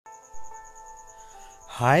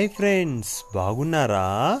Hi friends, బాగున్నారా?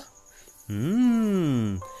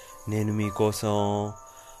 నేను మీకోసం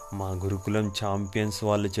మా గురుకులం ఛాంపియన్స్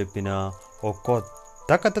వాళ్ళు చెప్పిన ఒక కొత్త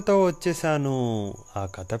కథతో వచ్చేసాను. ఆ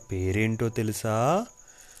కథ పేరేంటో తెలుసా?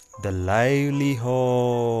 The lively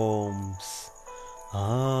homes.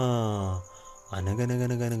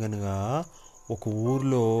 అనగనగనగనగనగా ఒక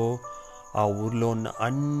ఊర్లో ఆ ఊర్లో ఉన్న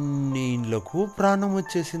అన్ని ఇండ్లకు ప్రాణం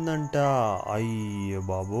వచ్చేసిందంట. అయ్య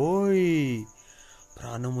బాబోయ్!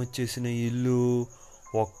 ప్రాణం వచ్చేసిన ఇల్లు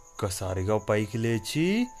ఒక్కసారిగా పైకి లేచి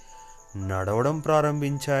నడవడం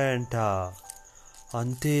ప్రారంభించాయంట.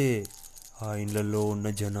 అంతే, ఆ ఇళ్ళల్లో ఉన్న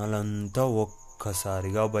జనాలంతా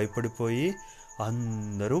ఒక్కసారిగా భయపడిపోయి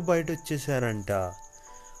అందరూ బయట వచ్చేసారంట.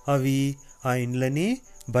 అవి ఆ ఇండ్లని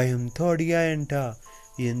భయంతో అడిగాయంట,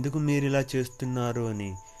 ఎందుకు మీరు ఇలా చేస్తున్నారు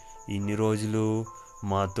అని. ఇన్ని రోజులు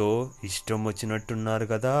మాతో ఇష్టం వచ్చినట్టున్నారు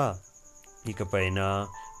కదా, ఇకపైన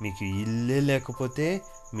మీకు ఇల్లే లేకపోతే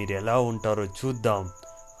మీరు ఎలా ఉంటారో చూద్దాం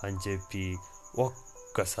అని చెప్పి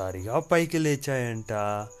ఒక్కసారిగా పైకి లేచాయంట.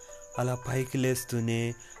 అలా పైకి లేస్తూనే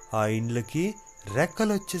ఆ ఇండ్లకి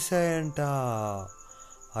రెక్కలు వచ్చేసాయంట.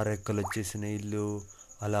 ఆ రెక్కలు వచ్చేసిన ఇల్లు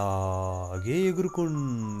అలాగే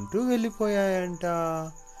ఎగురుకుంటూ వెళ్ళిపోయాయంట.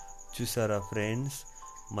 చూసారా ఫ్రెండ్స్,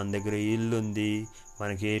 మన దగ్గర ఇల్లు ఉంది,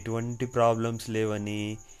 మనకి ఎటువంటి ప్రాబ్లమ్స్ లేవని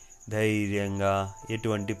ధైర్యంగా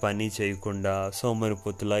ఎటువంటి పని చేయకుండా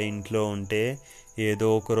సోమరిపోతులా ఇంట్లో ఉంటే ఏదో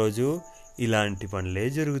ఒకరోజు ఇలాంటి పనులే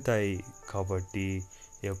జరుగుతాయి. కాబట్టి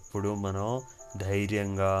ఎప్పుడు మనం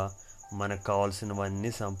ధైర్యంగా మనకు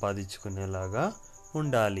కావాల్సినవన్నీ సంపాదించుకునేలాగా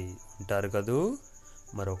ఉండాలి. ఉంటారు కదూ?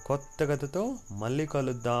 మరో కొత్త కథతో మళ్ళీ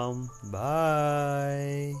కలుద్దాం.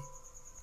 బాయ్.